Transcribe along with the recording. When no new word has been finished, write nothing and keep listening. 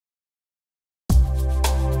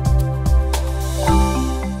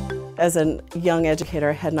As a young educator,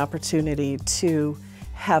 I had an opportunity to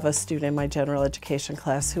have a student in my general education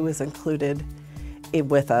class who was included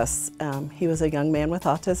with us. He was a young man with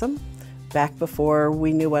autism, back before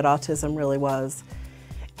we knew what autism really was.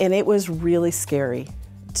 And it was really scary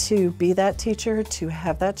to be that teacher, to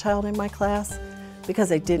have that child in my class,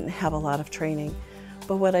 because I didn't have a lot of training.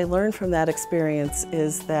 But what I learned from that experience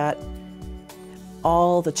is that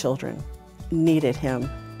all the children needed him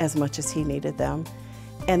as much as he needed them.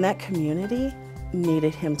 And that community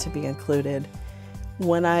needed him to be included.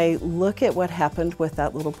 When I look at what happened with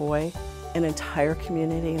that little boy, an entire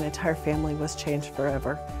community, an entire family was changed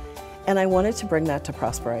forever. And I wanted to bring that to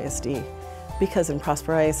Prosper ISD, because in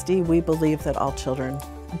Prosper ISD, we believe that all children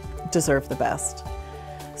deserve the best.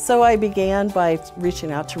 So I began by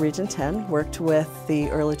reaching out to Region 10, worked with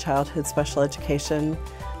the early childhood special education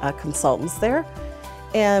consultants there,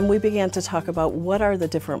 and we began to talk about what are the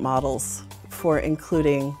different models for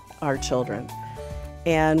including our children.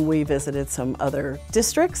 And we visited some other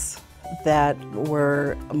districts that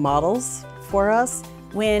were models for us.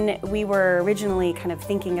 When we were originally kind of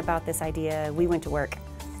thinking about this idea, we went to work.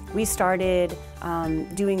 We started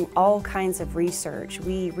doing all kinds of research.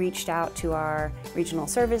 We reached out to our regional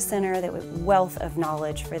service center that was a wealth of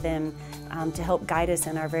knowledge for them to help guide us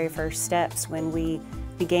in our very first steps when we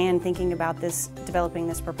began thinking about developing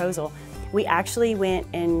this proposal. We actually went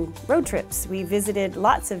in road trips. We visited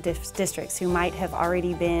lots of districts who might have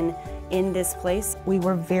already been in this place. We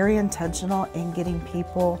were very intentional in getting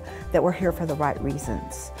people that were here for the right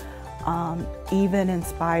reasons. Even in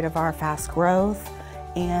spite of our fast growth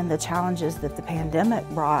and the challenges that the pandemic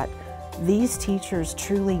brought, these teachers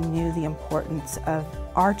truly knew the importance of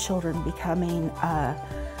our children becoming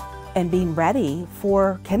and being ready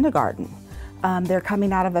for kindergarten. They're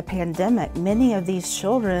coming out of a pandemic. Many of these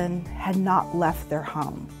children had not left their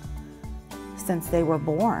home since they were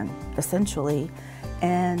born, essentially,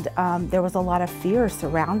 and there was a lot of fear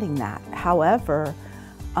surrounding that. However,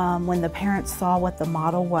 when the parents saw what the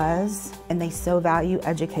model was and they so value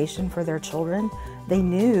education for their children, they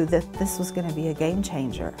knew that this was going to be a game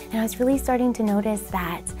changer. And I was really starting to notice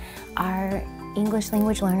that our English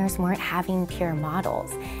language learners weren't having peer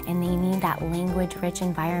models, and they need that language-rich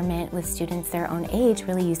environment with students their own age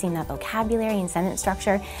really using that vocabulary and sentence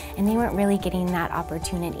structure, and they weren't really getting that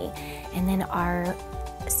opportunity. And then our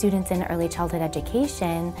students in early childhood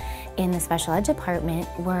education in the special ed department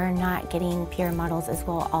were not getting peer models as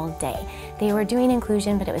well all day. They were doing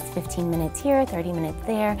inclusion, but it was 15 minutes here, 30 minutes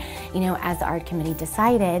there, you know, as the art committee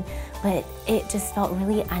decided, but it just felt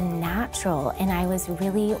really unnatural, and I was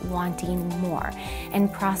really wanting more.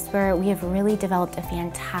 And Prosper, we have really developed a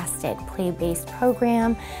fantastic play-based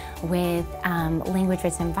program with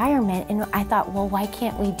language-rich environment, and I thought, well, why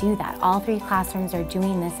can't we do that? All 3 classrooms are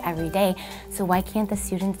doing this every day, so why can't the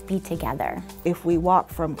students be together? If we walk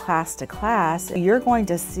from class to class, you're going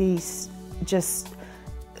to see just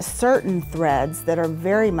certain threads that are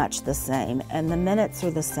very much the same, and the minutes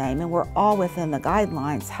are the same, and we're all within the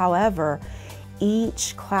guidelines. However,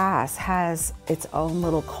 each class has its own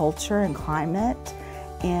little culture and climate,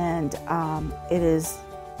 and it is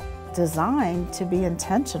designed to be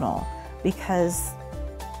intentional because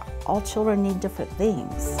all children need different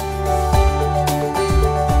things.